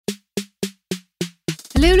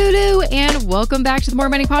Lulu, and welcome back to the More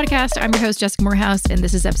Money Podcast. I'm your host, Jessica Morehouse, and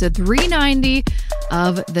this is episode 390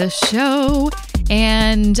 of the show.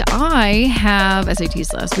 And I have, as I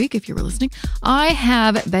teased last week, if you were listening, I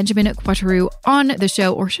have Benjamin Croitoru on the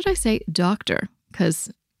show, or should I say doctor,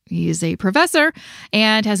 because he is a professor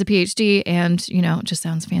and has a PhD and, it just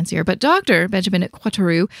sounds fancier. But Dr. Benjamin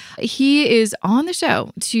Croitoru, he is on the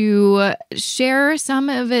show to share some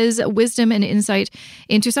of his wisdom and insight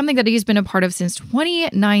into something that he's been a part of since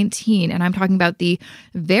 2019. And I'm talking about the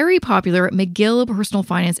very popular McGill Personal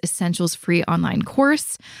Finance Essentials free online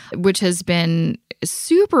course, which has been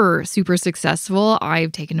super, super successful.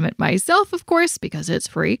 I've taken it myself, of course, because it's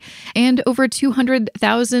free. And over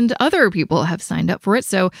 200,000 other people have signed up for it.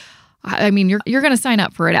 So I mean, you're going to sign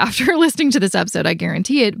up for it after listening to this episode, I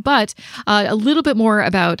guarantee it. But a little bit more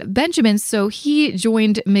about Benjamin. So he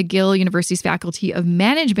joined McGill University's Faculty of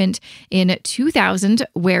Management in 2000,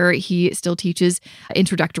 where he still teaches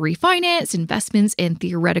introductory finance, investments, and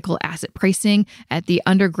theoretical asset pricing at the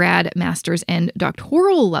undergrad, master's, and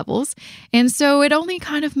doctoral levels. And so it only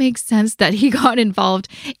kind of makes sense that he got involved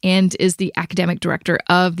and is the academic director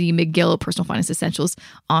of the McGill Personal Finance Essentials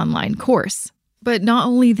online course. But not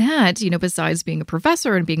only that, besides being a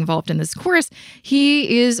professor and being involved in this course,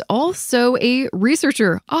 he is also a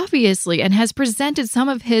researcher, obviously, and has presented some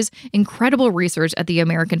of his incredible research at the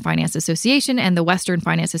American Finance Association and the Western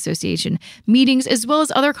Finance Association meetings, as well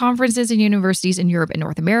as other conferences and universities in Europe and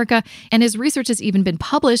North America. And his research has even been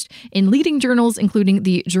published in leading journals, including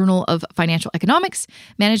the Journal of Financial Economics,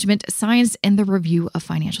 Management Science, and the Review of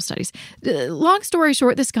Financial Studies. Long story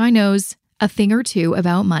short, this guy knows a thing or two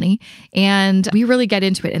about money, and we really get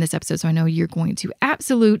into it in this episode, so I know you're going to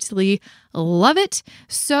absolutely love it.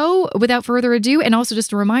 So without further ado, and also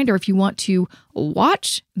just a reminder, if you want to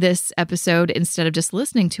watch this episode instead of just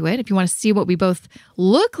listening to it, if you want to see what we both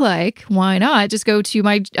look like, why not? Just go to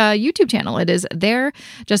my YouTube channel. It is there,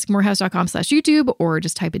 jessicamorehouse.com/YouTube, or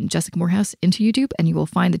just type in Jessica Morehouse into YouTube and you will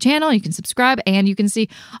find the channel. You can subscribe and you can see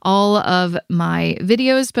all of my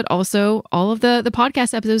videos, but also all of the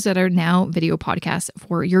podcast episodes that are now video podcasts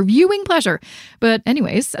for your viewing pleasure. But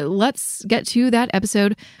anyways, let's get to that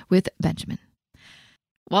episode with Benjamin.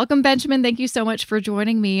 Welcome, Benjamin. Thank you so much for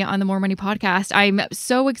joining me on the More Money Podcast. I'm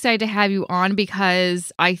so excited to have you on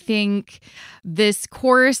because I think this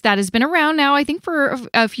course that has been around now, I think for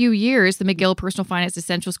a few years, the McGill Personal Finance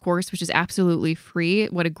Essentials course, which is absolutely free.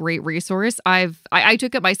 What a great resource. I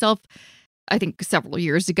took it myself, I think several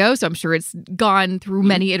years ago, so I'm sure it's gone through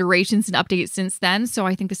many iterations and updates since then. So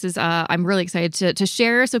I think this is, I'm really excited to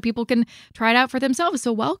share so people can try it out for themselves.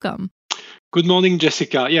 So welcome. Good morning,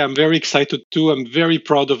 Jessica. Yeah, I'm very excited too. I'm very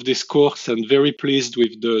proud of this course and very pleased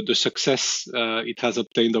with the success it has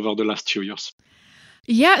obtained over the last few years.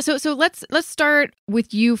 Yeah, so let's start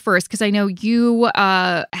with you first, because I know you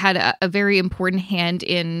had a very important hand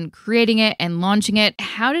in creating it and launching it.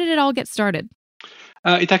 How did it all get started?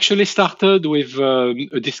 It actually started with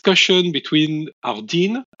a discussion between our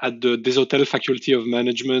dean at the Desautels Faculty of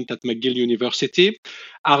Management at McGill University.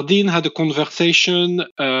 Our dean had a conversation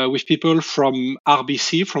with people from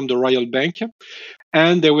RBC, from the Royal Bank,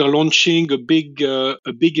 and they were launching a big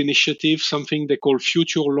initiative, something they call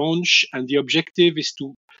Future Launch, and the objective is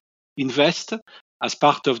to invest as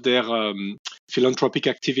part of their philanthropic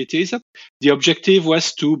activities. The objective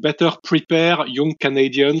was to better prepare young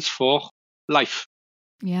Canadians for life.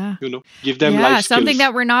 Yeah. Give them life skills. Something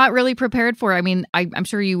that we're not really prepared for. I mean, I'm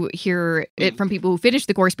sure you hear it from people who finish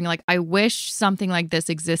the course being like, I wish something like this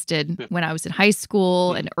existed when I was in high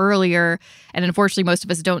school and earlier. And unfortunately, most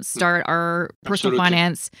of us don't start our personal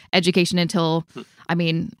finance education until, I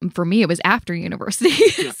mean, for me, it was after university.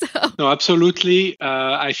 Yeah. No, absolutely.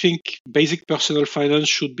 I think basic personal finance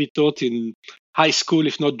should be taught in high school,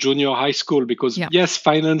 if not junior high school, because yes,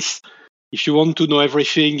 finance, if you want to know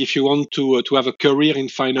everything, if you want to have a career in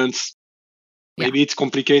finance, maybe it's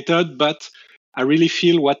complicated, but I really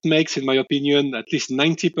feel what makes, in my opinion, at least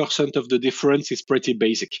 90% of the difference is pretty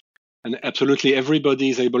basic. And absolutely everybody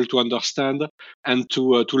is able to understand and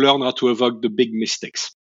to learn how to avoid the big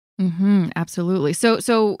mistakes. Mm-hmm, absolutely.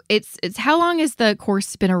 So it's how long has the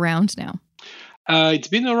course been around now? It's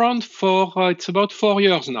been around for, it's about 4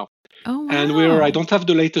 years now. Oh, wow. And I don't have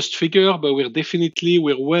the latest figure, but we're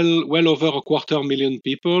well over 250,000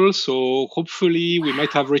 people. So hopefully we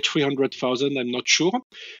might have reached 300,000. I'm not sure,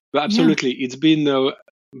 but absolutely, it's been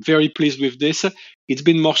very pleased with this. It's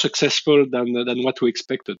been more successful than what we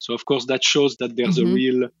expected. So of course that shows that there's a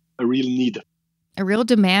real need, a real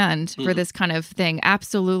demand for this kind of thing.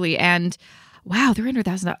 Absolutely. And Wow,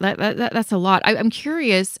 $300,000. That's a lot. I'm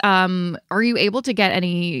curious. Are you able to get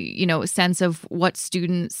any, sense of what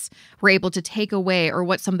students were able to take away, or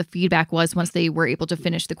what some of the feedback was once they were able to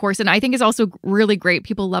finish the course? And I think it's also really great.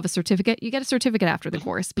 People love a certificate. You get a certificate after the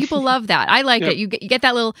course. People love that. I like it. You get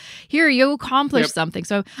that little here. You accomplished something.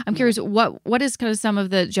 So I'm curious. What is kind of some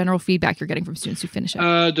of the general feedback you're getting from students who finish it?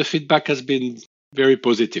 The feedback has been very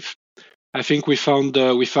positive. I think we find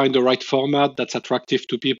the right format that's attractive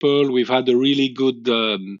to people. We've had a really good,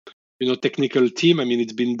 technical team. I mean,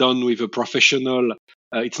 it's been done with a professional.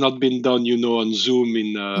 It's not been done, on Zoom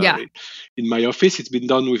in my office. It's been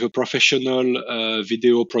done with a professional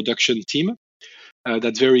video production team.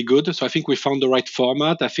 That's very good. So I think we found the right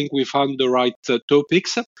format. I think we found the right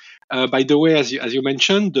topics. By the way, as you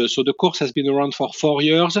mentioned, so the course has been around for 4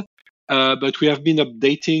 years, but we have been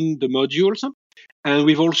updating the modules. And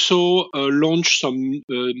we've also launched some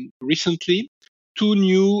recently 2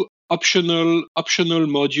 new optional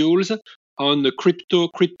modules on the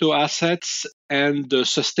crypto assets and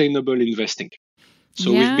sustainable investing.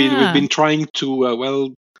 So we've been trying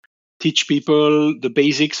to teach people the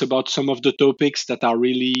basics about some of the topics that are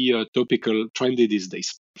really topical, trendy these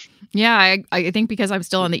days. Yeah, I think because I'm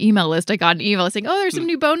still on the email list, I got an email saying, "Oh, there's some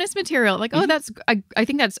new bonus material." Like, oh, I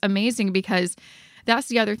think that's amazing, because that's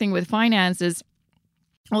the other thing with finance is,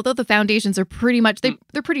 although the foundations are pretty much, they're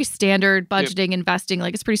pretty standard, budgeting, investing,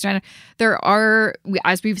 like it's pretty standard. There are,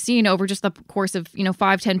 as we've seen over just the course of,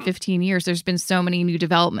 5, 10, 15 years, there's been so many new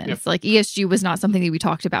developments. Like ESG was not something that we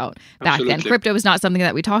talked about back then. Crypto was not something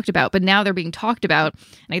that we talked about, but now they're being talked about.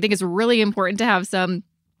 And I think it's really important to have some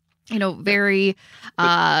very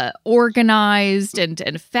organized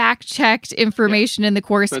and fact-checked information in the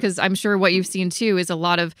course, because I'm sure what you've seen too is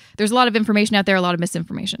there's a lot of information out there, a lot of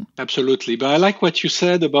misinformation. Absolutely. But I like what you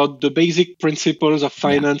said about the basic principles of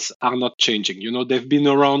finance are not changing. They've been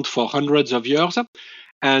around for hundreds of years,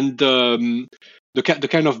 and the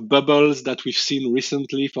kind of bubbles that we've seen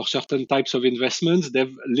recently for certain types of investments,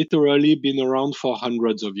 they've literally been around for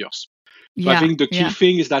hundreds of years. So I think the key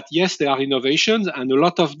thing is that, yes, there are innovations, and a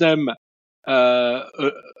lot of them, of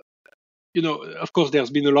course,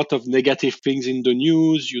 there's been a lot of negative things in the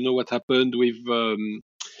news. What happened with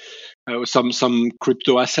some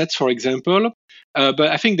crypto assets, for example. But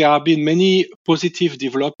I think there have been many positive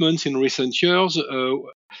developments in recent years.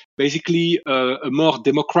 Basically, a more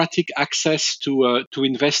democratic access to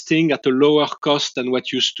investing at a lower cost than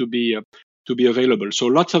what used to be available. So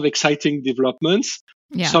lots of exciting developments.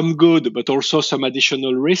 Some good, but also some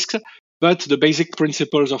additional risks. But the basic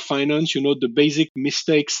principles of finance, the basic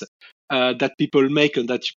mistakes that people make and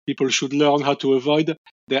that people should learn how to avoid,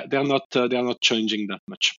 they're not changing that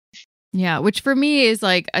much. Yeah, which for me is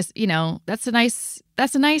like, that's a nice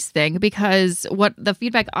thing, because what the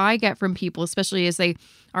feedback I get from people, especially as they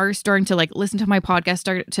are starting to listen to my podcast,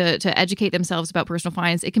 start to educate themselves about personal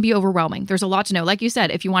finance, it can be overwhelming. There's a lot to know. Like you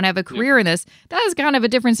said, if you want to have a career in this, that is kind of a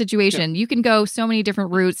different situation. You can go so many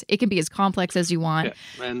different routes. It can be as complex as you want.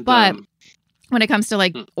 But when it comes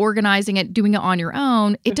to organizing it, doing it on your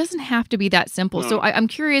own, it doesn't have to be that simple. No. So I'm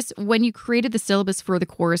curious, when you created the syllabus for the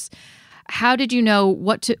course, how did you know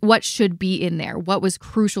what should be in there? What was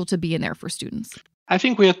crucial to be in there for students? I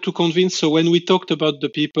think we had to convince. So when we talked about the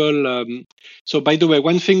people, so by the way,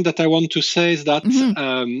 one thing that I want to say is that,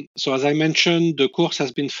 so as I mentioned, the course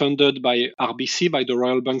has been funded by RBC, by the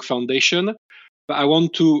Royal Bank Foundation. But I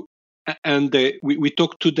want to, and we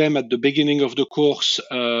talked to them at the beginning of the course.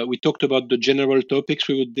 We talked about the general topics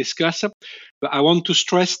we would discuss. But I want to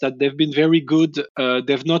stress that they've been very good.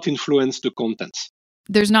 They've not influenced the contents.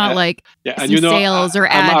 There's not sales or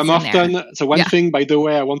ads. I'm often there. So one thing, by the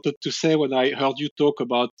way, I wanted to say when I heard you talk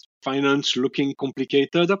about finance looking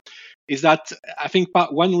complicated, is that I think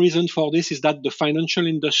one reason for this is that the financial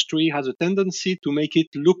industry has a tendency to make it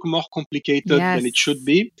look more complicated than it should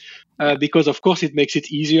be, because of course it makes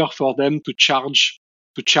it easier for them to charge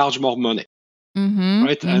more money.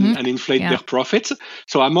 Right, and inflate their profits.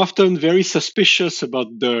 So I'm often very suspicious about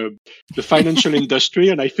the financial industry,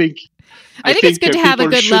 and I think it's good to have a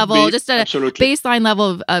good level, just a baseline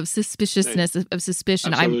level of suspiciousness, of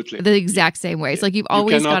suspicion. Absolutely. I'm the exact same way. It's like you've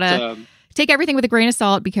always got to take everything with a grain of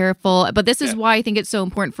salt, be careful. But this is why I think it's so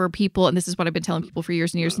important for people, and this is what I've been telling people for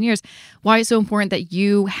years and years and years, why it's so important that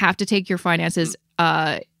you have to take your finances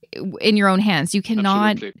in your own hands. You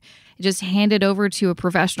cannot just hand it over to a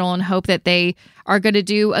professional and hope that they are going to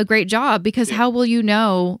do a great job, because how will you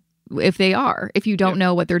know if they are, if you don't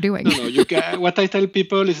know what they're doing? No, you can, what I tell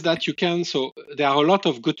people is that you can, so there are a lot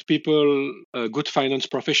of good people, good finance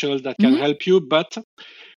professionals that can help you, but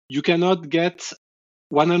you cannot get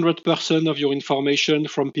 100% of your information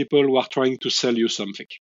from people who are trying to sell you something.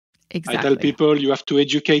 Exactly. I tell people you have to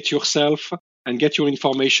educate yourself and get your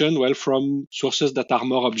information from sources that are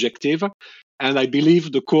more objective. And I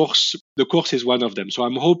believe the course is one of them. So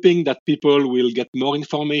I'm hoping that people will get more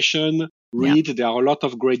information, read. There are a lot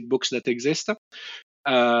of great books that exist.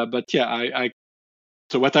 But yeah,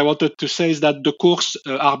 so what I wanted to say is that the course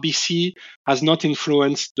RBC has not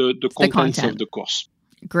influenced the contents of the course.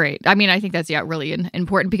 Great. I mean, I think that's really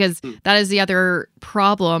important, because that is the other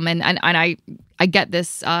problem. And I get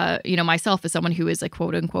this, myself as someone who is a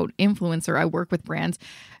quote unquote influencer. I work with brands.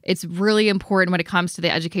 It's really important when it comes to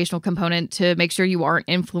the educational component to make sure you aren't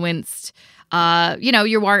influenced. You're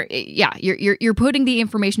putting the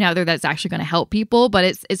information out there that's actually going to help people.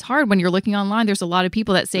 But it's hard when you're looking online. There's a lot of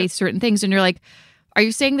people that say certain things, and you're like, are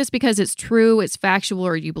you saying this because it's true, it's factual,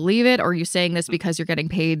 or you believe it? Or are you saying this because you're getting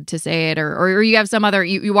paid to say it? Or you have some other,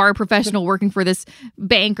 you are a professional working for this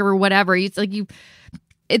bank or whatever. It's like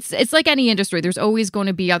it's like any industry. There's always going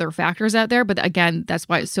to be other factors out there. But again, that's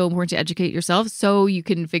why it's so important to educate yourself so you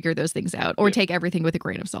can figure those things out, or take everything with a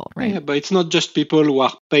grain of salt, right? Yeah, but it's not just people who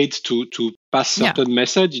are paid to pass certain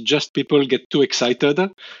message. Just people get too excited.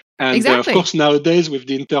 And of course, nowadays with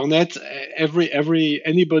the internet,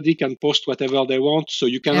 anybody can post whatever they want. So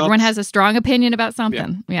you cannot. Everyone has a strong opinion about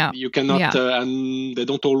something. Yeah. You cannot, and they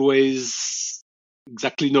don't always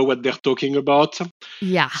exactly know what they're talking about.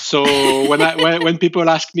 Yeah. So when people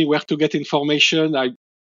ask me where to get information,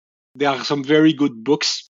 there are some very good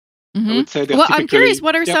books. I would say. Well, I'm curious.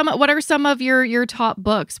 What are some of your top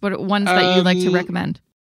books? What ones that you'd like to recommend?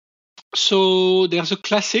 So there's a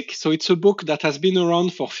classic. So it's a book that has been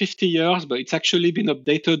around for 50 years, but it's actually been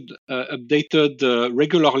updated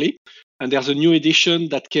regularly. And there's a new edition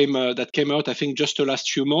that came out, I think, just the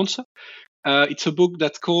last few months. It's a book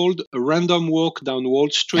that's called A Random Walk Down Wall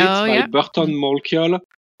Street by Burton Malkiel.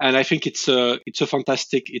 And I think it's a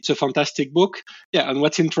fantastic book. Yeah. And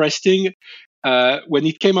what's interesting, when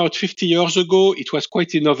it came out 50 years ago, it was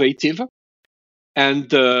quite innovative.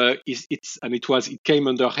 And it came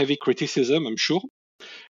under heavy criticism, I'm sure.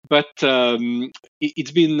 But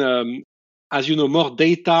it's been, as you know, more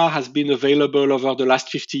data has been available over the last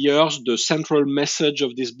 50 years. The central message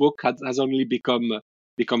of this book has only become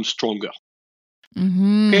stronger.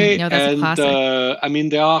 Okay, that's a classic. I mean,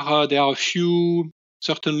 there are a few,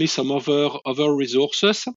 certainly some other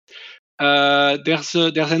resources. There's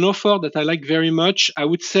an author that I like very much. I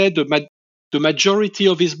would say the majority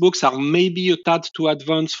of his books are maybe a tad too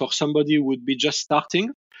advanced for somebody who would be just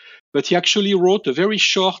starting, but he actually wrote a very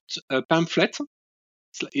short pamphlet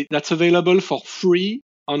that's available for free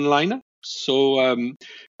online. So, and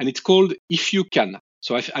it's called If You Can.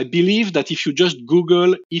 So I believe that if you just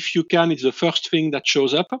Google If You Can, it's the first thing that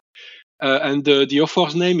shows up. And the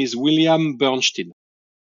author's name is William Bernstein.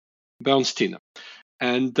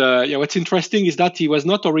 And what's interesting is that he was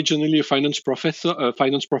not originally a finance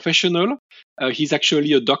professional. He's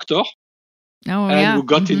actually a doctor, who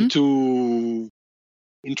got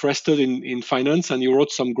interested in finance, and he wrote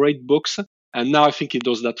some great books. And now I think he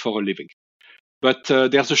does that for a living. But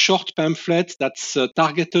there's a short pamphlet that's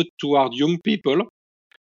targeted toward young people,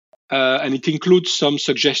 and it includes some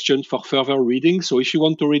suggestions for further reading. So if you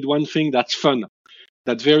want to read one thing that's fun,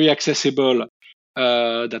 that's very accessible,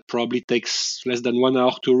 that probably takes less than 1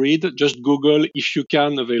 hour to read, just Google If You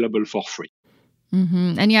Can, available for free.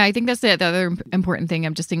 And yeah, I think that's the other important thing.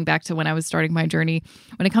 I'm just thinking back to when I was starting my journey.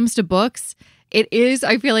 When it comes to books, it is,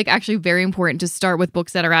 I feel like, actually very important to start with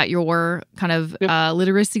books that are at your kind of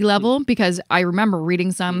literacy level, because I remember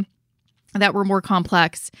reading some that were more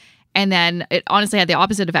complex. And then it honestly had the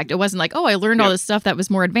opposite effect. It wasn't like, oh, I learned all this stuff that was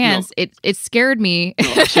more advanced. No. It scared me.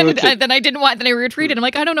 No, and then I didn't want, then I retreated. I'm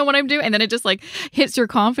like, I don't know what I'm doing. And then it just like hits your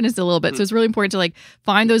confidence a little bit. So it's really important to like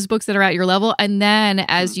find those books that are at your level. And then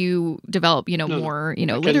as you develop, more,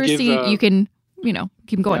 literacy, you can,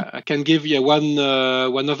 keep going. I can give you one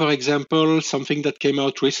other example, something that came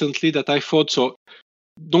out recently that I thought, so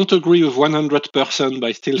don't agree with 100%, but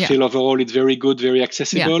I still feel overall it's very good, very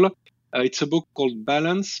accessible. Yeah. It's a book called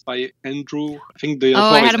Balance by Andrew. I think the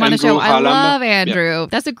author I had him on the show. Hallam. I love Andrew. Yeah.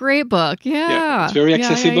 That's a great book. Yeah. It's very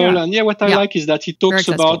accessible. And what I like is that he talks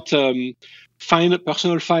about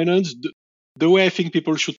personal finance. The way I think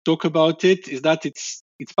people should talk about it is that it's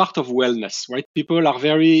part of wellness, right? People are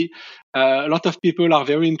a lot of people are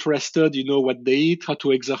very interested, what they eat, how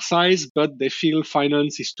to exercise, but they feel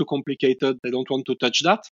finance is too complicated. They don't want to touch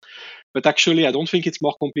that. But actually, I don't think it's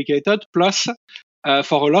more complicated. Plus,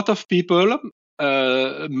 for a lot of people,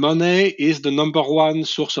 money is the number one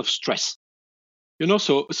source of stress.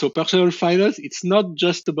 So personal finance, it's not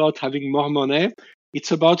just about having more money.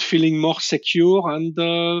 It's about feeling more secure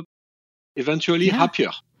and eventually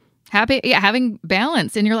happier. having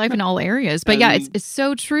balance in your life in all areas. But it's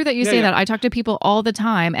so true that you say that. I talk to people all the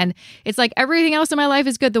time, and it's like everything else in my life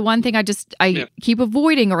is good. The one thing I keep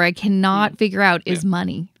avoiding or I cannot figure out is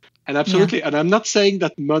money. And absolutely. And I'm not saying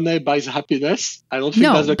that money buys happiness. I don't think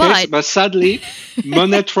that's the case. But sadly,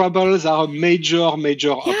 money troubles are a major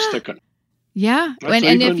obstacle. Yeah.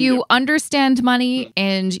 And if you understand money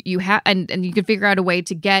and you have and you can figure out a way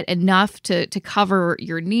to get enough to cover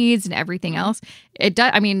your needs and everything else, it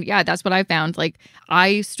does. I mean, that's what I found. Like,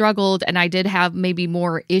 I struggled and I did have maybe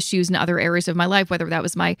more issues in other areas of my life, whether that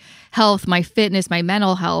was my health, my fitness, my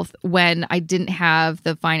mental health, when I didn't have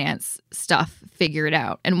the finance stuff figured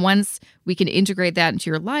out. And once we can integrate that into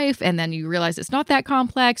your life and then you realize it's not that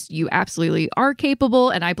complex, you absolutely are capable.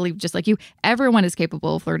 And I believe, just like you, everyone is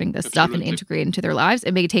capable of learning this stuff and integrate into their lives.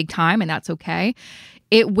 It may take time, and that's okay.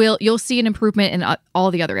 You'll see an improvement in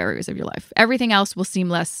all the other areas of your life. Everything else will seem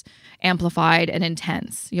less amplified and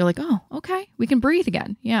intense. You're like, oh, okay, we can breathe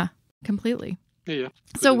again. Yeah, completely. Yeah.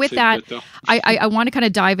 So with that, I want to kind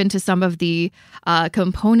of dive into some of the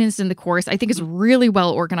components in the course. I think it's really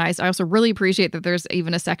well organized. I also really appreciate that there's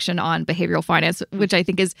even a section on behavioral finance, which I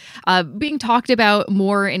think is being talked about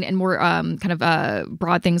more in more kind of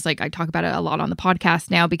broad things. Like I talk about it a lot on the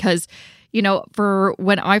podcast now because, you know, for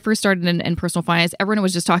when I first started in personal finance, everyone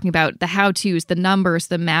was just talking about the how-tos, the numbers,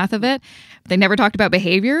 the math of it. They never talked about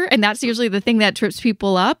behavior. And that's usually the thing that trips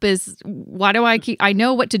people up is, why do I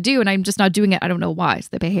know what to do and I'm just not doing it. I don't know why. It's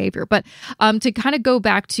the behavior. But to kind of go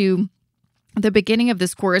back to the beginning of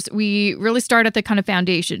this course, we really start at the kind of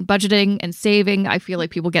foundation, budgeting and saving. I feel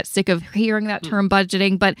like people get sick of hearing that term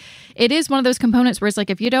budgeting, but it is one of those components where it's like,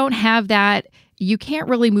 if you don't have that, you can't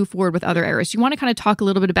really move forward with other areas. You want to kind of talk a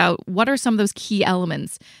little bit about what are some of those key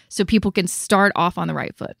elements so people can start off on the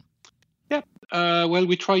right foot. Yeah. Well,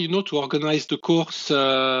 we try, to organize the course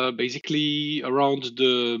basically around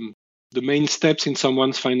the main steps in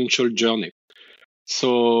someone's financial journey.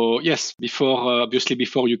 So yes, before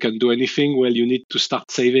you can do anything, well, you need to start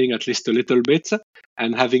saving at least a little bit,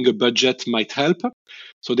 and having a budget might help.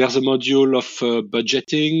 So there's a module of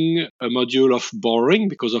budgeting, a module of borrowing,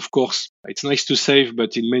 because of course it's nice to save,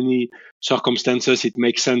 but in many circumstances it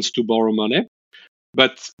makes sense to borrow money.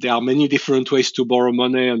 But there are many different ways to borrow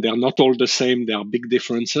money, and they're not all the same. There are big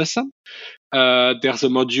differences. There's a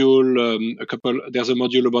module, There's a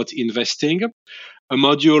module about investing. A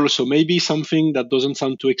module, so maybe something that doesn't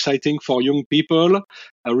sound too exciting for young people,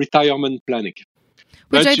 retirement planning.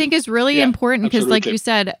 Which I think is really important because, like you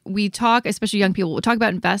said, we talk, especially young people, we'll talk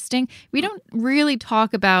about investing. We don't really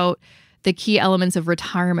talk about the key elements of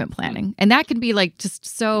retirement planning. And that can be like just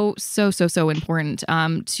so important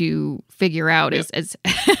to figure out is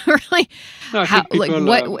really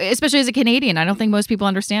especially as a Canadian. I don't think most people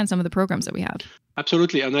understand some of the programs that we have.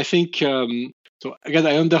 Absolutely. And I think, so again,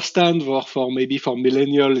 I understand for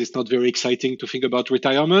millennials, it's not very exciting to think about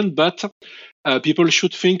retirement, but people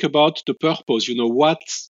should think about the purpose.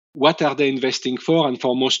 What are they investing for? And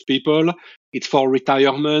for most people, it's for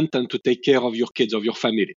retirement and to take care of your kids, of your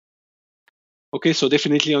family. Okay, so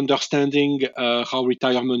definitely understanding how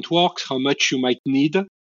retirement works, how much you might need.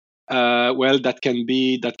 That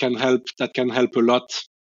can help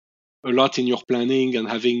a lot in your planning, and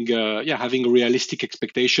having realistic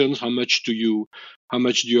expectations. How much do you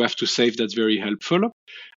have to save? That's very helpful.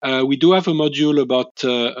 We do have a module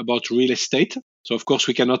about real estate. So of course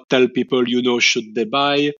we cannot tell people, should they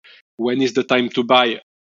buy? When is the time to buy?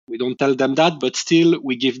 We don't tell them that, but still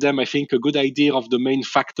we give them, I think, a good idea of the main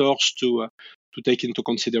factors to take into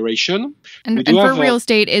consideration. And for real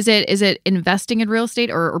estate, is it investing in real estate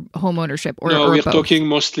or home ownership? No, we're talking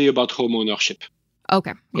mostly about home ownership.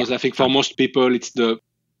 Okay. Because I think for most people,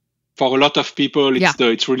 for a lot of people,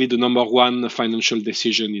 it's really the number one financial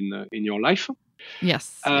decision in your life.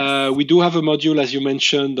 Yes. We do have a module, as you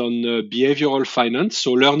mentioned, on behavioral finance.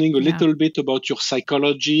 So learning a little bit about your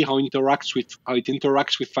psychology, how it interacts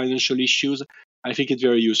with financial issues. I think it's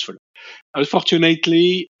very useful.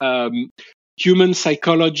 Unfortunately, human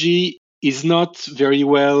psychology is not very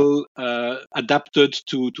well adapted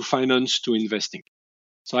to finance, to investing.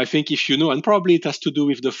 So I think if and probably it has to do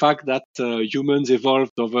with the fact that humans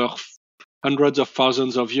evolved over hundreds of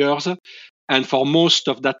thousands of years. And for most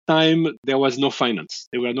of that time, there was no finance.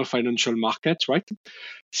 There were no financial markets, right?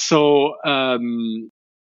 So,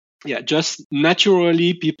 just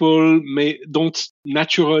naturally, people don't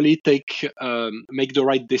naturally make the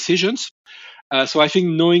right decisions. So I think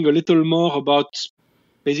knowing a little more about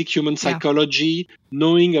basic human psychology,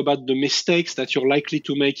 knowing about the mistakes that you're likely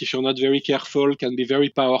to make if you're not very careful, can be very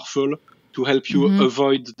powerful to help you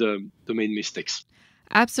avoid the main mistakes.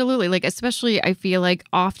 Absolutely. Like, especially I feel like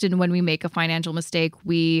often when we make a financial mistake,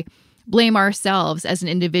 we blame ourselves as an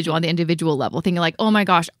individual on the individual level, thinking like, oh my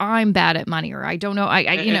gosh, I'm bad at money, or I don't know,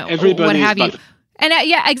 Everybody what have you. bad. And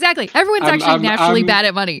yeah, exactly. Everyone's actually naturally bad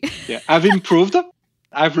at money. Yeah, I've improved.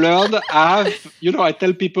 I've learned. I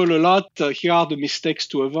tell people a lot, here are the mistakes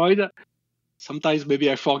to avoid. Sometimes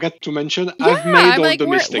maybe I forget to mention, I've made all the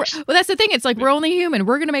mistakes. Well, that's the thing. It's like, we're only human.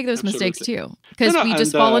 We're going to make those mistakes too. Because we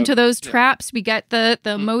just fall into those traps. We get the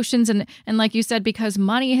emotions. And like you said, because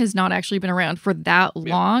money has not actually been around for that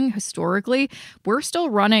long historically, we're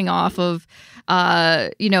still running off of,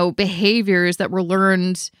 behaviors that were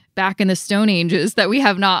learned back in the Stone Ages that we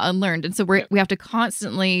have not unlearned. And so we have to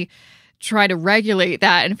constantly try to regulate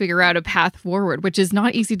that and figure out a path forward, which is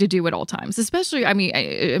not easy to do at all times. Especially,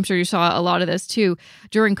 I'm sure you saw a lot of this too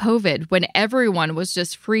during COVID, when everyone was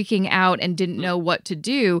just freaking out and didn't know what to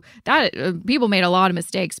do. That people made a lot of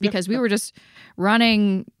mistakes because we were just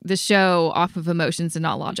running the show off of emotions and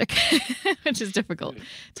not logic, which is difficult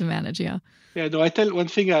to manage. Yeah. Yeah. No, I tell one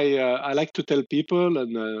thing I like to tell people,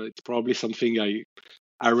 and it's probably something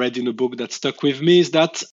I read in a book that stuck with me, is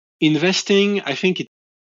that investing, I think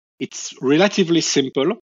it's relatively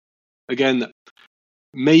simple. Again,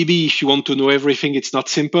 maybe if you want to know everything, it's not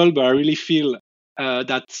simple, but I really feel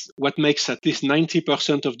that what makes at least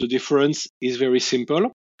 90% of the difference is very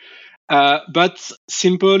simple. But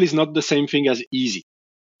simple is not the same thing as easy.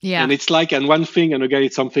 Yeah. And it's like, and one thing, and again,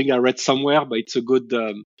 it's something I read somewhere, but it's a good,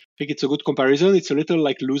 I think it's a good comparison. It's a little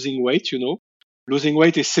like losing weight, Losing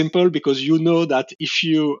weight is simple because that if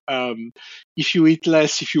you eat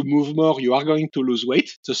less, if you move more, you are going to lose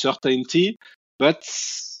weight. It's a certainty, but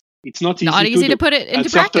it's not easy to put it into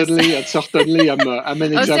practice. Certainly, I'm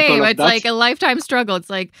an example of it's that. Like a lifetime struggle. It's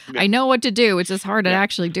like, I know what to do. It's just hard to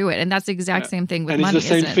actually do it. And that's the exact same thing with money. It's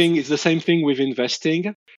the same thing. It's the same thing with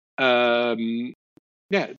investing. It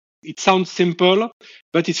sounds simple,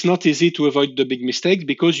 but it's not easy to avoid the big mistakes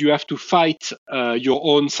because you have to fight your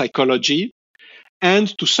own psychology.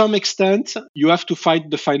 And to some extent, you have to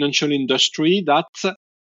fight the financial industry that,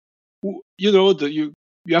 you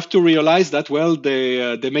have to realize that,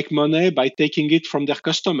 they make money by taking it from their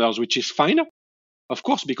customers, which is fine, of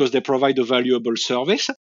course, because they provide a valuable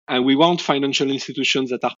service. And we want financial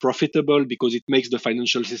institutions that are profitable because it makes the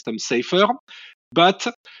financial system safer. But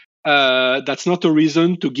that's not a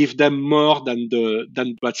reason to give them more than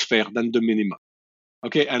what's fair, than the minimum.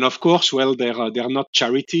 Okay, and of course, they're not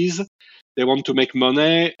charities. They want to make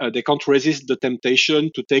money. They can't resist the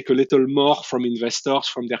temptation to take a little more from investors,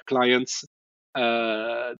 from their clients,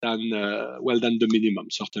 than the minimum,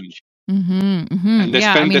 certainly. And they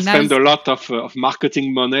spend a lot of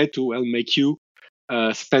marketing money to make you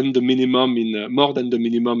spend the minimum more than the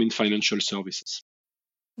minimum in financial services.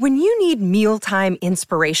 When you need mealtime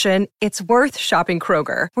inspiration, it's worth shopping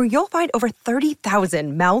Kroger, where you'll find over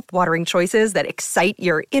 30,000 mouth-watering choices that excite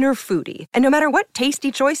your inner foodie. And no matter what tasty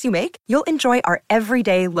choice you make, you'll enjoy our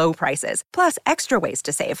everyday low prices, plus extra ways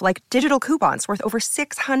to save, like digital coupons worth over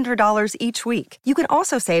 $600 each week. You can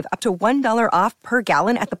also save up to $1 off per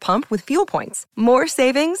gallon at the pump with fuel points. More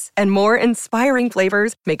savings and more inspiring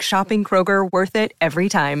flavors make shopping Kroger worth it every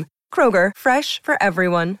time. Kroger, fresh for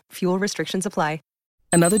everyone. Fuel restrictions apply.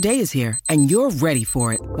 Another day is here, and you're ready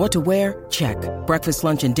for it. What to wear? Check. Breakfast,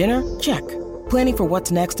 lunch, and dinner? Check. Planning for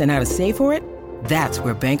what's next and how to save for it? That's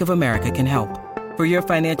where Bank of America can help. For your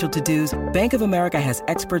financial to-dos, Bank of America has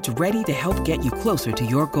experts ready to help get you closer to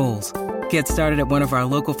your goals. Get started at one of our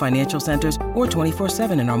local financial centers or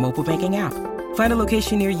 24/7 in our mobile banking app. Find a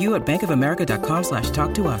location near you at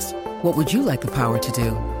bankofamerica.com/talktous. What would you like the power to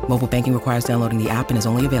do? Mobile banking requires downloading the app and is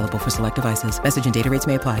only available for select devices. Message and data rates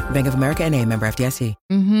may apply. Bank of America N.A., member FDIC.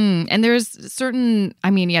 And there's certain,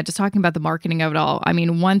 just talking about the marketing of it all.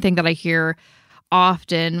 One thing that I hear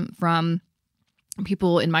often from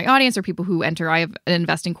people in my audience or people who enter, I have an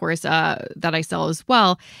investing course that I sell as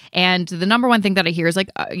well. And the number one thing that I hear is I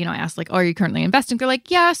ask oh, are you currently investing? They're like,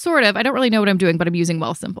 yeah, sort of. I don't really know what I'm doing, but I'm using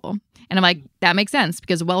Wealthsimple. And I'm like, that makes sense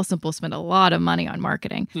because Wealthsimple spent a lot of money on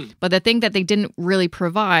marketing. But the thing that they didn't really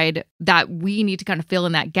provide that we need to kind of fill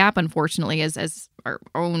in that gap, unfortunately, as our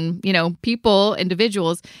own, people,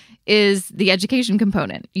 individuals, is the education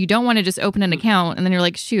component. You don't want to just open an account and then you're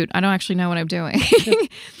like, shoot, I don't actually know what I'm doing.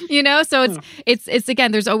 So it's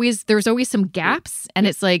again, there's always some gaps, and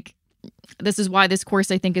it's like, this is why this course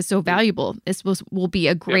I think is so valuable. This will be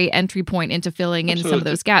a great entry point into filling in some of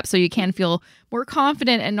those gaps, so you can feel more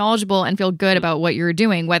confident and knowledgeable and feel good about what you're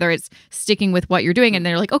doing, whether it's sticking with what you're doing and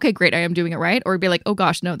they're like, okay, great, I am doing it right, or be like, oh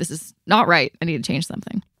gosh, no, this is not right. I need to change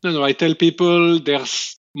something. No, I tell people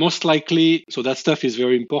there's most likely, so that stuff is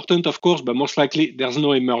very important, of course, but most likely there's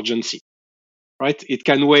no emergency. right? It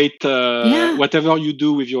can wait, whatever you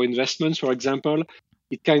do with your investments, for example,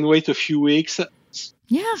 it can wait a few weeks.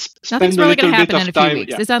 Yeah, nothing's really going to happen in a few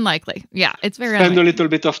weeks. It's unlikely. Yeah, it's very unlikely. Spend a little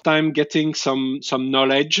bit of time getting some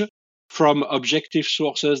knowledge from objective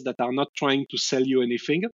sources that are not trying to sell you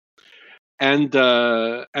anything, and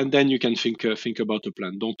then you can think about a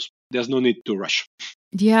plan. There's no need to rush.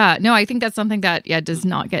 Yeah, no, I think that's something that does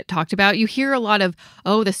not get talked about. You hear a lot of,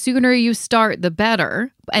 the sooner you start, the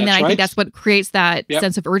better. And then I think that's what creates that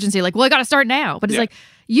sense of urgency. Like, well, I got to start now. But it's like,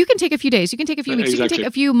 you can take a few days, you can take a few weeks, you can take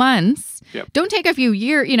a few months. Yep. Don't take a few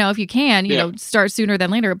years, if you can, start sooner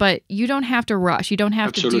than later. But you don't have to rush. You don't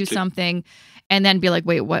have to do something and then be like,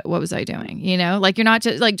 wait, what was I doing? Like you're not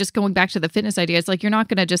just going back to the fitness idea. It's like, you're not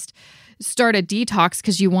going to just start a detox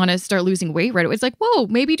because you want to start losing weight right away. It's like, whoa,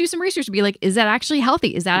 maybe do some research to be like, is that actually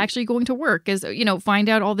healthy? Is that actually going to work? Find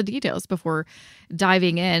out all the details before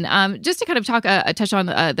diving in. Just to kind of touch on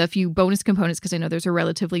the few bonus components, because I know those are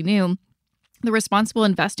relatively new. The responsible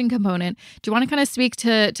investing component. Do you want to kind of speak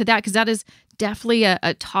to that? Because that is definitely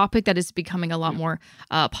a topic that is becoming a lot more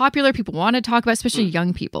popular. People want to talk about, especially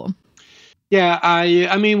young people. Yeah,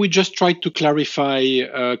 I mean, we just tried to clarify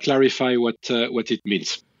what it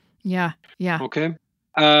means. Yeah. Okay.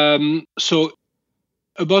 So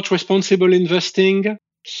about responsible investing,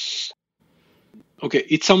 okay,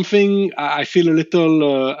 it's something I feel a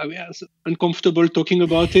little uncomfortable talking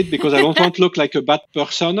about it because I don't want to look like a bad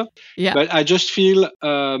person. Yeah. But I just feel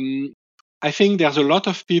I think there's a lot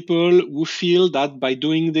of people who feel that by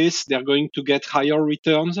doing this, they're going to get higher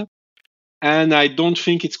returns. And I don't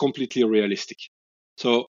think it's completely realistic.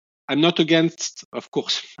 So I'm not against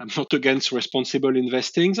responsible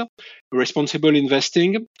investing,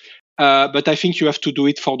 but I think you have to do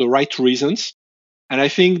it for the right reasons. And I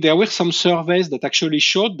think there were some surveys that actually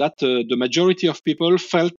showed that the majority of people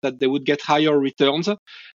felt that they would get higher returns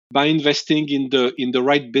by investing in the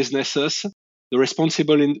right businesses, the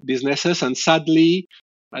responsible businesses. And sadly,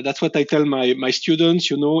 that's what I tell my students.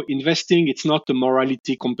 Investing, it's not a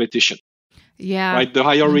morality competition. Yeah. Right. The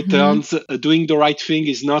higher returns, doing the right thing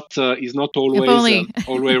is not always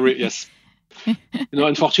yes.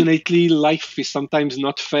 Unfortunately, life is sometimes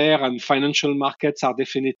not fair, and financial markets are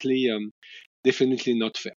definitely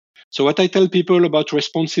not fair. So what I tell people about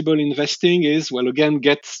responsible investing is, well, again,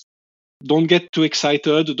 don't get too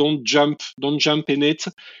excited. Don't jump in it.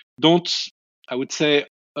 Don't, I would say,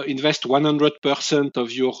 invest 100%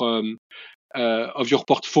 of your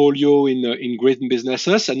portfolio in green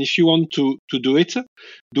businesses. And if you want to do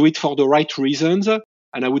it for the right reasons.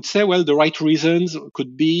 And I would say, well, the right reasons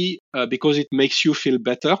could be because it makes you feel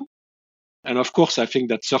better. And of course, I think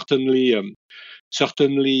that's certainly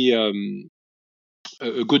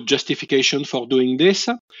a good justification for doing this.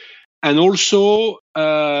 And also,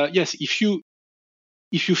 yes, if you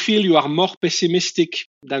feel you are more pessimistic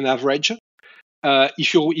than average,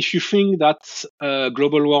 if you think that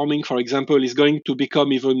global warming, for example, is going to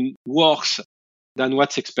become even worse than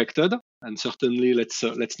what's expected, and certainly let's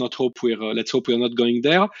hope we're not going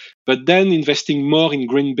there. But then investing more in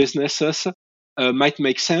green businesses might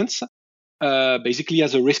make sense, basically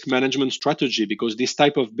as a risk management strategy, because this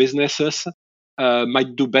type of businesses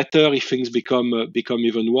might do better if things become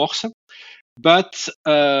even worse. But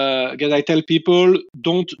again, I tell people,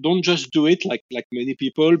 don't just do it like many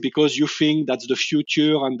people because you think that's the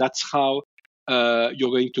future and that's how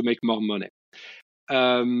you're going to make more money.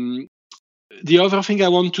 The other thing I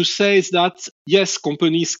want to say is that, yes,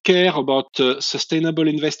 companies care about sustainable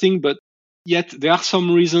investing, but yet there are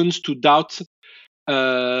some reasons to doubt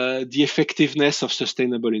the effectiveness of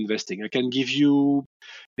sustainable investing. I can give you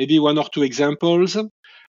maybe one or two examples.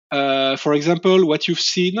 For example, what you've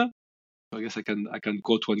seen, I guess I can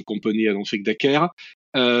quote one company, I don't think they care.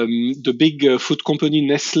 The big food company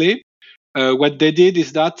Nestlé, what they did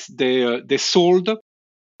is that they sold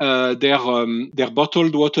their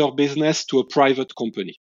bottled water business to a private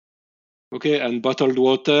company. Okay, and bottled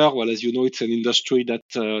water, well, as you know, it's an industry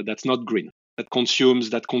that's not green, that consumes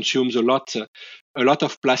a lot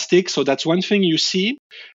of plastic. So that's one thing you see.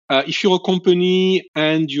 If you're a company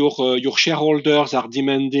and your shareholders are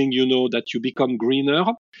demanding, that you become greener,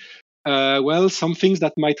 well, some things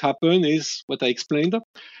that might happen is what I explained.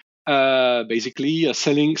 Basically,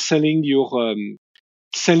 selling your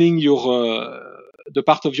the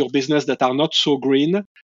part of your business that are not so green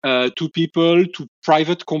to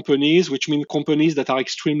private companies, which mean companies that are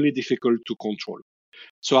extremely difficult to control.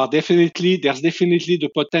 So there's definitely the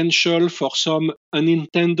potential for some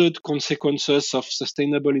unintended consequences of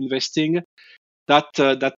sustainable investing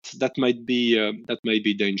that might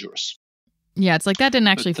be dangerous. Yeah, it's like that didn't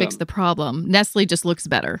actually fix the problem. Nestle just looks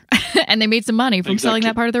better. And they made some money from selling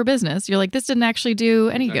that part of their business. You're like, this didn't actually do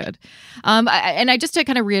any good. And I just to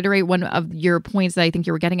kind of reiterate one of your points that I think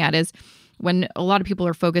you were getting at is when a lot of people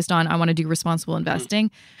are focused on, I want to do responsible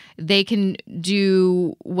investing, they can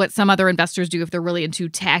do what some other investors do if they're really into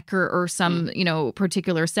tech or some,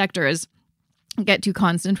 particular sectors, get too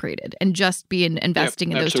concentrated and just be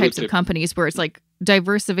investing in those types of companies where it's like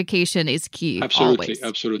diversification is key. Absolutely.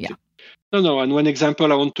 Yeah. No. And one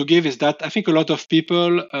example I want to give is that I think a lot of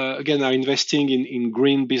people, again, are investing in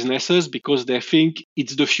green businesses because they think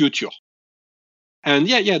it's the future. And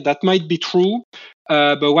that might be true.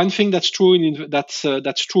 But one thing that's true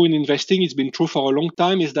that's true in investing, it's been true for a long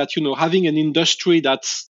time, is that having an industry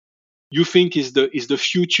that's you think is the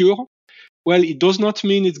future, well, it does not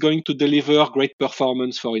mean it's going to deliver great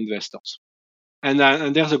performance for investors. And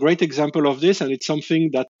there's a great example of this, and it's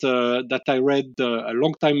something that I read a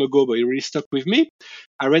long time ago, but it really stuck with me.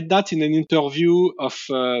 I read that in an interview of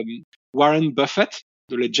Warren Buffett,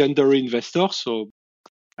 the legendary investor. So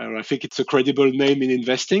I think it's a credible name in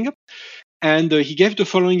investing. And he gave the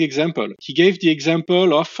following example. He gave the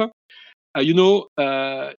example of,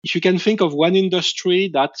 if you can think of one industry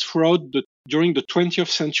that during the 20th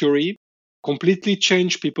century completely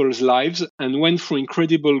changed people's lives and went through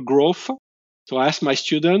incredible growth. So I asked my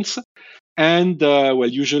students, and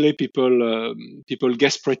usually people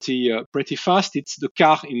guess pretty fast. It's the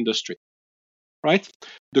car industry, right?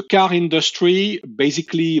 The car industry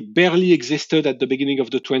basically barely existed at the beginning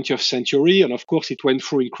of the 20th century, and of course it went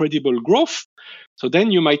through incredible growth. So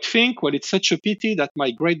then you might think, well, it's such a pity that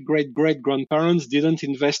my great-great-great-grandparents didn't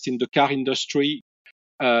invest in the car industry.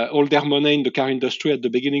 All their money in the car industry at the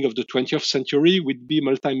beginning of the 20th century, would be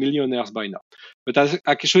multimillionaires by now. But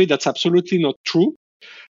actually, that's absolutely not true.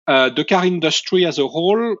 The car industry as a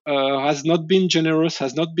whole has not been generous,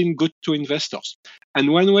 has not been good to investors.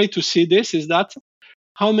 And one way to see this is that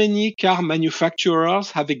how many car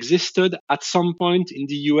manufacturers have existed at some point in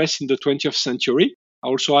the US in the 20th century? I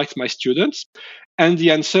also asked my students. And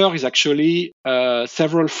the answer is actually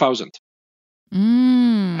several thousand.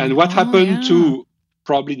 And what happened to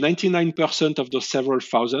probably 99% of those several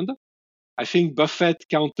thousand? I think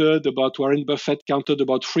Warren Buffett counted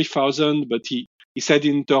about 3,000, but he said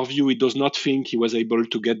in interview he does not think he was able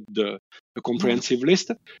to get the comprehensive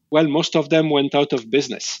list. Well, most of them went out of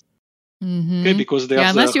business. Okay, because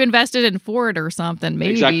unless you invested in Ford or something,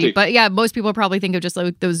 maybe. Exactly. But most people probably think of just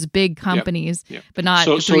like those big companies, but not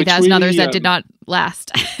 3,000 others that did not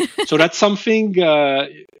last. So that's something.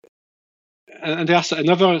 And there's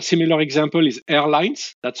another similar example is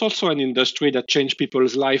airlines. That's also an industry that changed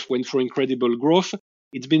people's life, went through incredible growth.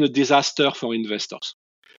 It's been a disaster for investors.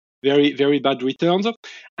 Very, very bad returns.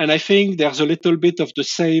 And I think there's a little bit of the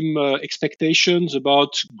same expectations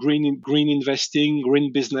about green investing,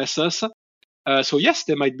 green businesses. So yes,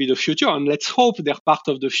 they might be the future, and let's hope they're part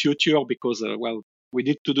of the future because, we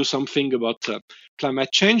need to do something about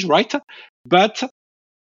climate change, right? But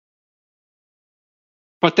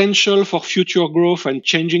potential for future growth and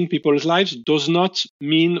changing people's lives does not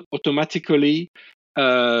mean automatically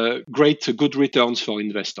good returns for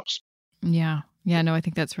investors. Yeah, no, I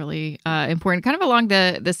think that's really important. Kind of along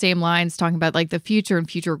the same lines, talking about like the future and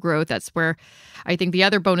future growth. That's where I think the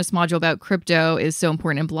other bonus module about crypto is so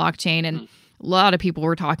important in blockchain. And a lot of people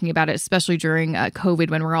were talking about it, especially during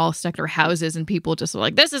COVID when we're all stuck in our houses and people just were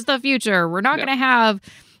like, this is the future. We're not going to have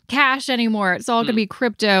cash anymore. It's all going to be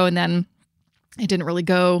crypto. And then it didn't really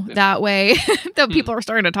go that way, though people are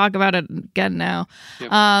starting to talk about it again now.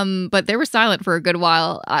 But they were silent for a good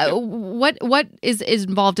while. What is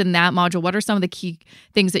involved in that module? What are some of the key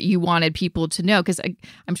things that you wanted people to know? Because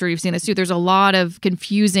I'm sure you've seen this too. There's a lot of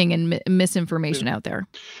confusing and misinformation out there.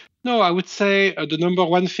 No, I would say the number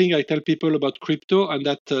one thing I tell people about crypto, and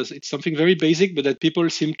that it's something very basic, but that people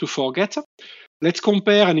seem to forget. Let's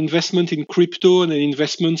compare an investment in crypto and an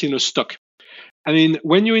investment in a stock. I mean,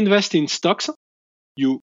 when you invest in stocks,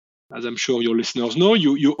 you, as I'm sure your listeners know,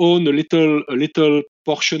 you own a little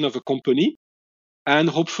portion of a company, and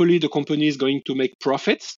hopefully the company is going to make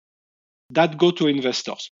profits that go to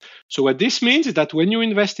investors. So what this means is that when you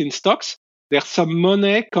invest in stocks, there's some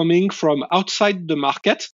money coming from outside the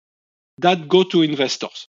market that go to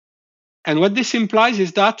investors. And what this implies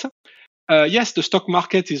is that, yes, the stock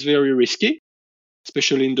market is very risky,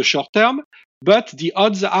 especially in the short term, but the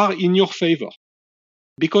odds are in your favor,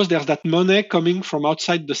 because there's that money coming from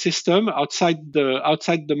outside the system, outside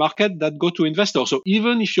the market that go to investors. So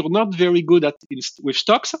even if you're not very good with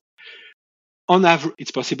stocks, on average,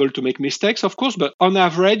 it's possible to make mistakes, of course, but on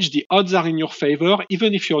average, the odds are in your favor.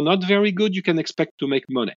 Even if you're not very good, you can expect to make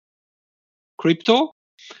money. Crypto,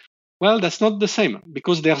 Well, that's not the same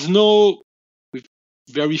because there's no, with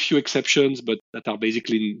very few exceptions, but that are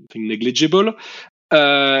basically negligible.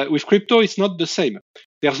 With crypto, it's not the same.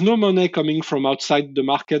 There's no money coming from outside the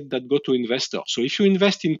market that go to investors. So if you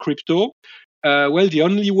invest in crypto, well, the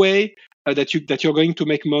only way that you're going to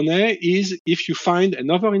make money is if you find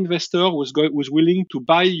another investor who's willing to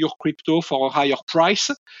buy your crypto for a higher price.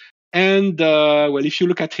 And well, if you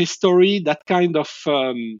look at history, that kind of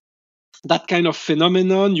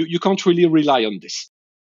phenomenon, you can't really rely on this.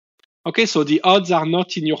 Okay, so the odds are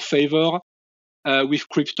not in your favor with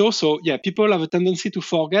crypto. So yeah, people have a tendency to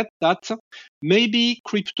forget that maybe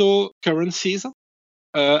cryptocurrencies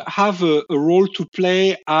have a role to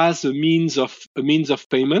play as a means of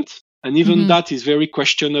payment. And even that is very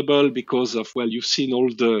questionable because of, well, you've seen all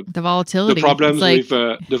the volatility, the problems with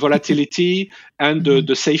the volatility and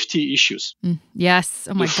the safety issues. Yes.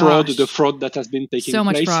 Oh my gosh. The fraud that has been taking place. So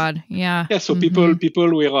much fraud. Yeah. Yeah. So people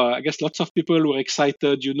were, I guess lots of people were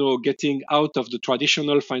excited, getting out of the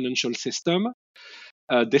traditional financial system,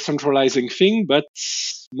 decentralizing thing. But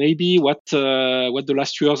maybe what the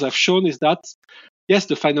last years have shown is that, yes,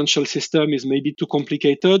 the financial system is maybe too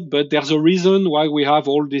complicated, but there's a reason why we have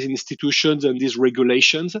all these institutions and these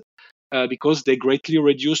regulations, because they greatly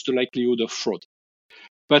reduce the likelihood of fraud.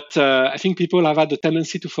 But I think people have had a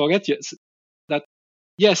tendency to forget that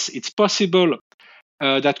it's possible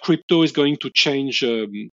that crypto is going to change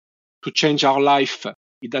our life,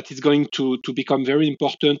 that it's going to become very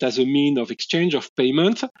important as a means of exchange of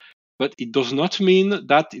payment, but it does not mean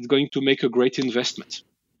that it's going to make a great investment.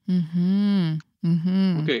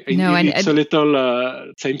 Okay, it's a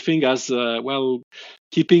little same thing as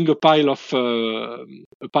keeping a pile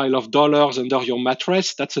of dollars under your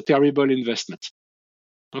mattress. That's a terrible investment.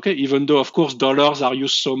 Okay, even though of course dollars are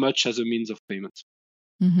used so much as a means of payment.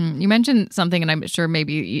 You mentioned something, and I'm sure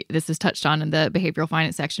maybe this is touched on in the behavioral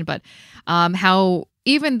finance section, but how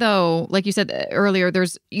even though, like you said earlier,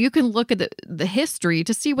 you can look at the history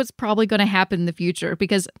to see what's probably going to happen in the future,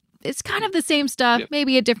 because it's kind of the same stuff,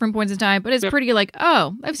 maybe at different points in time, but it's pretty like,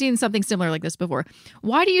 oh, I've seen something similar like this before.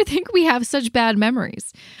 Why do you think we have such bad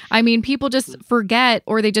memories? I mean, people just forget,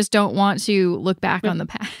 or they just don't want to look back on the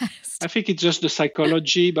past. I think it's just the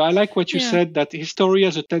psychology, but I like what you said, that history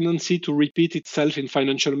has a tendency to repeat itself in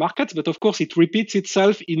financial markets, but of course it repeats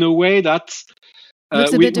itself in a way that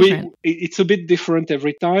looks a bit different. It's a bit different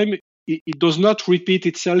every time. It does not repeat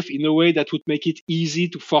itself in a way that would make it easy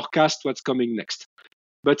to forecast what's coming next.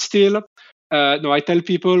 But still, I tell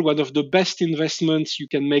people one of the best investments you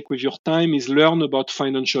can make with your time is learn about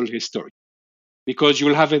financial history, because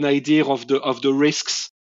you'll have an idea of the risks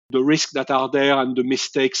that are there and the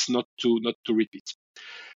mistakes not to repeat.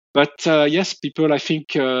 But yes, people I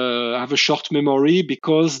think have a short memory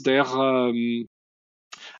because they're.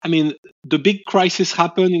 The big crises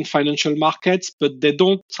happen in financial markets, but they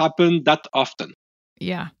don't happen that often.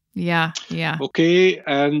 Yeah. Okay,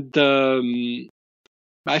 and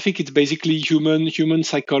I think it's basically human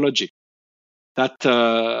psychology. That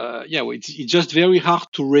it's just very hard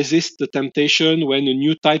to resist the temptation when a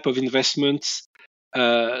new type of investment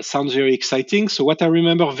sounds very exciting. So what I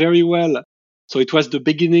remember very well, so it was the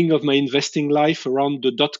beginning of my investing life around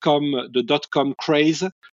the dot-com craze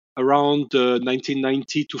around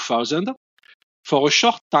 1990, 2000. For a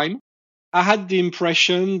short time, I had the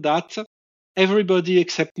impression that everybody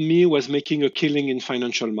except me was making a killing in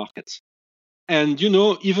financial markets. And,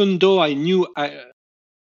 even though I knew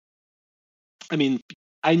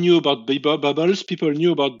about bubbles, people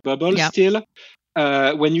knew about bubbles still.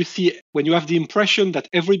 When you have the impression that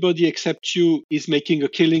everybody except you is making a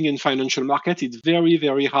killing in financial market, it's very,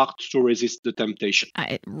 very hard to resist the temptation.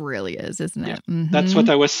 It really is, isn't it? Yeah. That's what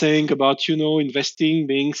I was saying about, investing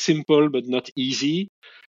being simple but not easy.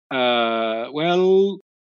 Well,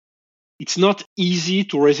 it's not easy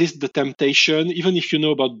to resist the temptation, even if you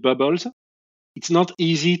know about bubbles. It's not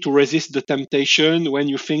easy to resist the temptation when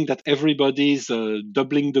you think that everybody is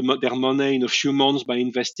doubling their money in a few months by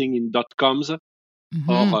investing in dot-coms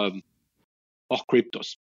or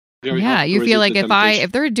cryptos. Very hard to you feel like temptation.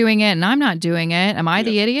 if they're doing it and I'm not doing it, am I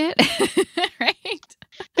the idiot? Right?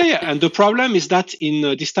 Yeah. And the problem is that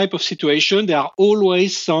in this type of situation, there are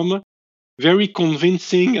always some very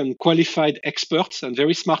convincing and qualified experts and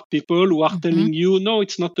very smart people who are telling you, no,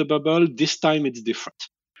 it's not a bubble. This time it's different.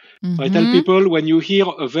 So I tell people, when you hear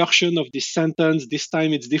a version of this sentence, this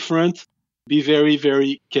time it's different, be very,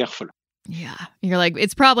 very careful. Yeah. You're like,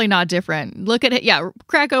 it's probably not different. Look at it. Yeah.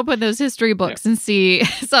 Crack open those history books and see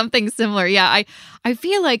something similar. Yeah. I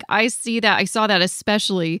feel like I saw that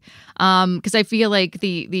especially because I feel like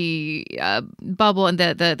the bubble and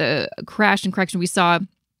the crash and correction we saw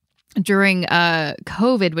during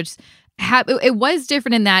COVID, which it was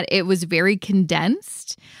different in that it was very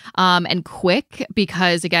condensed and quick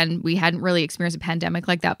because, again, we hadn't really experienced a pandemic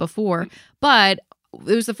like that before. But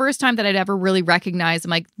it was the first time that I'd ever really recognized,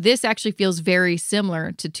 I'm like, this actually feels very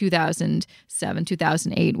similar to 2007,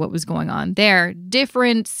 2008, what was going on there.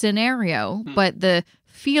 Different scenario, but the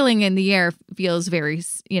feeling in the air feels very,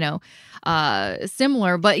 similar.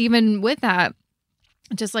 But even with that,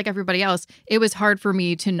 just like everybody else, it was hard for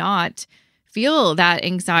me to not feel that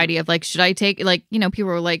anxiety of like, should I take, people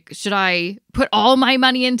were like, should I put all my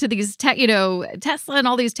money into these tech, Tesla and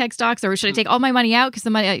all these tech stocks, or should I take all my money out because the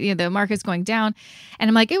money, the market's going down? And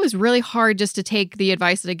I'm like, it was really hard just to take the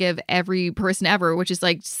advice that I give every person ever, which is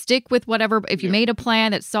like, stick with whatever. If you made a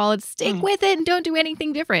plan that's solid, stick with it and don't do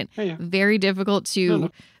anything different. Very difficult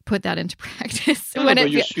to put that into practice.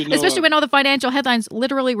 Especially when all the financial headlines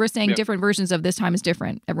literally were saying different versions of this time is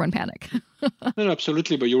different. Everyone panic. No,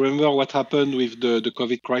 absolutely. But you remember what happened with the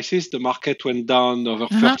COVID crisis? The market went down over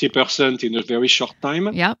 30% in a very short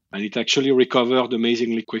time. Yep. And it actually recovered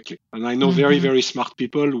amazingly quickly. And I know very, very smart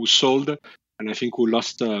people who sold, and I think who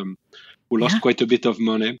lost quite a bit of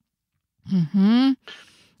money.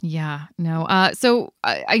 Yeah, no. So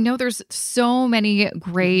I know there's so many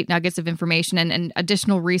great nuggets of information and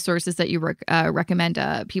additional resources that you recommend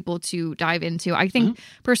people to dive into. I think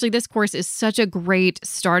personally, this course is such a great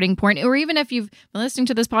starting point. Or even if you've been listening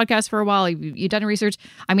to this podcast for a while, you've done research.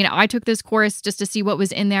 I mean, I took this course just to see what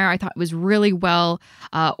was in there. I thought it was really well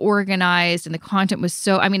organized, and the content was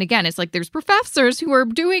so. I mean, again, it's like there's professors who are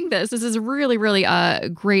doing this. This is really, really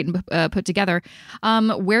great and put together.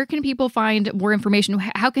 Where can people find more information?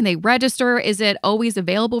 How can they register? Is it always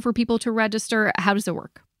available for people to register? How does it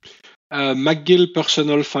work?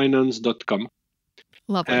 McGillPersonalFinance.com.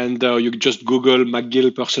 Lovely. And you just Google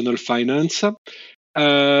McGill Personal Finance. So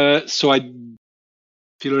I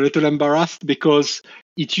feel a little embarrassed because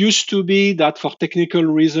it used to be that for technical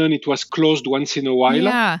reason it was closed once in a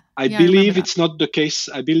while. I believe it's not the case.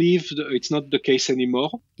 I believe it's not the case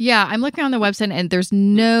anymore. Yeah, I'm looking on the website and there's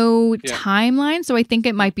no timeline. So I think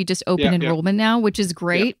it might be just open enrollment now, which is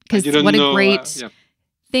great because what a great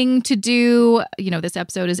thing to do. This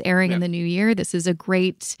episode is airing in the new year. This is a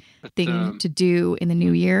great thing to do in the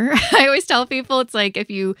new year. I always tell people it's like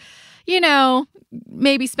if you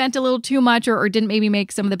maybe spent a little too much or didn't maybe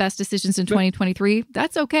make some of the best decisions in 2023,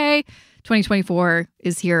 that's okay. 2024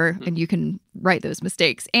 is here and you can right those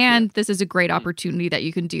mistakes. And this is a great opportunity that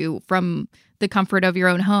you can do from the comfort of your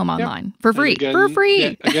own home online for free. Again,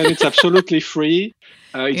 it's absolutely free.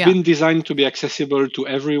 It's been designed to be accessible to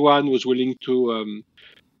everyone who's willing to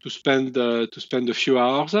spend a few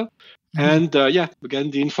hours. And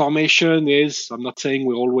again, the information is, I'm not saying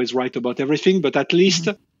we're always right about everything, but at least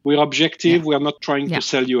we're objective. We are not trying to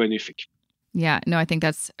sell you anything. Yeah, no, I think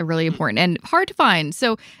that's really important and hard to find.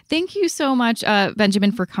 So thank you so much,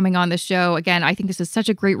 Benjamin, for coming on the show. Again, I think this is such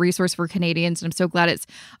a great resource for Canadians, and I'm so glad it's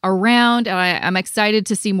around. I'm excited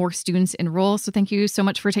to see more students enroll. So thank you so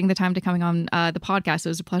much for taking the time to coming on the podcast. It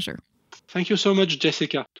was a pleasure. Thank you so much,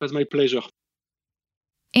 Jessica. It was my pleasure.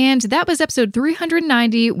 And that was episode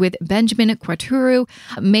 390 with Benjamin Croitoru.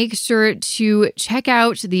 Make sure to check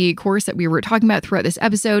out the course that we were talking about throughout this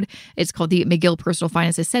episode. It's called the McGill Personal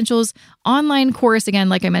Finance Essentials online course. Again,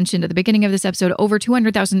 like I mentioned at the beginning of this episode, over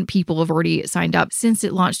 200,000 people have already signed up since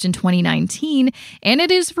it launched in 2019. And it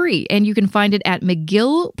is free. And you can find it at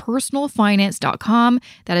McGillPersonalFinance.com.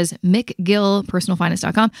 That is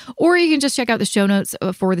McGillPersonalFinance.com. Or you can just check out the show notes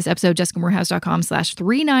for this episode,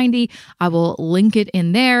 JessicaMorehouse.com/390. I will link it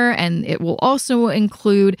in there. And it will also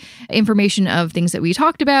include information of things that we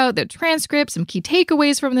talked about, the transcript, some key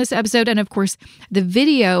takeaways from this episode, and of course, the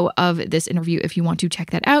video of this interview if you want to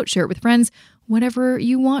check that out, share it with friends, whatever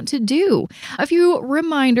you want to do. A few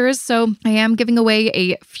reminders. So I am giving away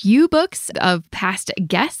a few books of past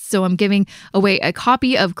guests. So I'm giving away a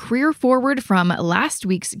copy of Career Forward from last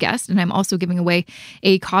week's guest. And I'm also giving away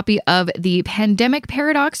a copy of The Pandemic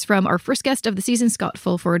Paradox from our first guest of the season, Scott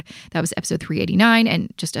Fulford. That was episode 389.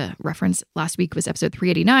 And just a reference, last week was episode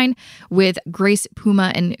 389 with Grace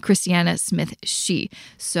Puma and Christiana Smith-Shee.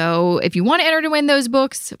 So if you want to enter to win those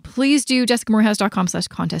books, please do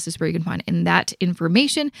JessicaMorehouse.com/contest is where you can find in that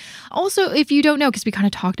information. Also, if you don't know, because we kind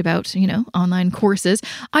of talked about, online courses,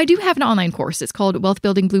 I do have an online course. It's called Wealth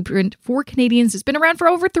Building Blueprint for Canadians. It's been around for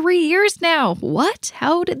over 3 years now. What?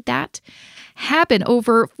 How did that happen.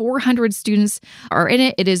 Over 400 students are in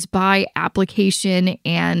it. It is by application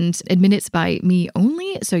and admittance by me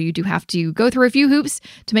only. So you do have to go through a few hoops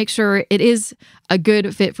to make sure it is a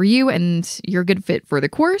good fit for you and you're a good fit for the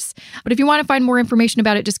course. But if you want to find more information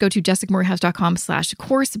about it, just go to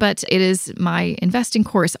jessicamorehouse.com/course. But it is my investing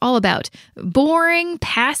course all about boring,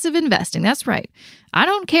 passive investing. That's right. I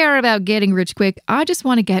don't care about getting rich quick. I just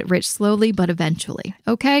want to get rich slowly, but eventually.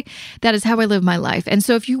 Okay? That is how I live my life. And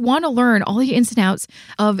so if you want to learn all the ins and outs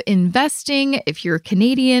of investing, if you're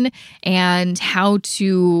Canadian, and how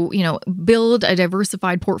to, build a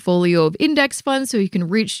diversified portfolio of index funds so you can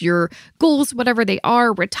reach your goals, whatever they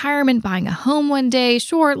are, retirement, buying a home one day,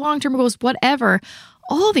 short, long-term goals, whatever,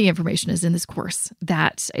 all the information is in this course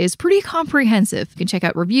that is pretty comprehensive. You can check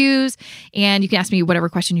out reviews and you can ask me whatever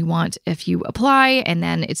question you want if you apply. And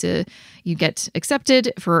then you get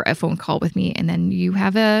accepted for a phone call with me. And then you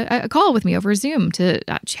have a call with me over Zoom to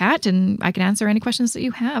chat, and I can answer any questions that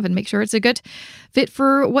you have and make sure it's a good fit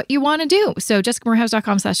for what you want to do. So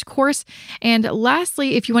jessicamorehouse.com/course. And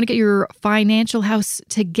lastly, if you want to get your financial house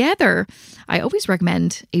together, I always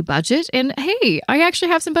recommend a budget. And hey, I actually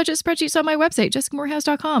have some budget spreadsheets on my website,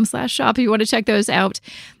 jessicamorehouse.com/shop. If you want to check those out,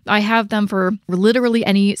 I have them for literally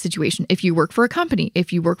any situation. If you work for a company,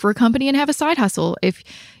 and have a side hustle, if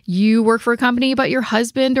you work for a company, but your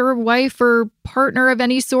husband or wife or partner of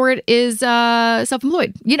any sort is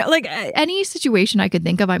self-employed, any situation I could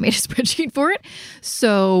think of, I made a spreadsheet for it.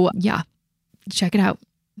 So yeah, check it out.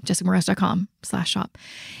 jessicamorehouse.com/shop.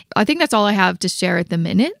 I think that's all I have to share at the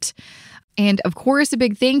minute. And of course, a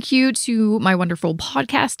big thank you to my wonderful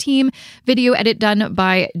podcast team. Video edit done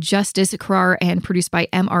by Justice Carrar and produced by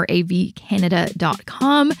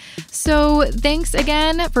mravcanada.com. So thanks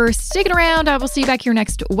again for sticking around. I will see you back here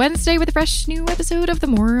next Wednesday with a fresh new episode of the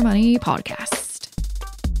More Money Podcast.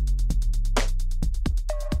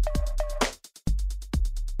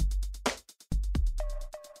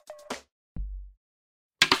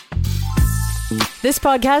 This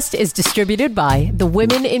podcast is distributed by the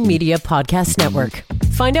Women in Media Podcast Network.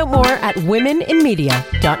 Find out more at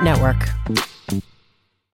womeninmedia.network.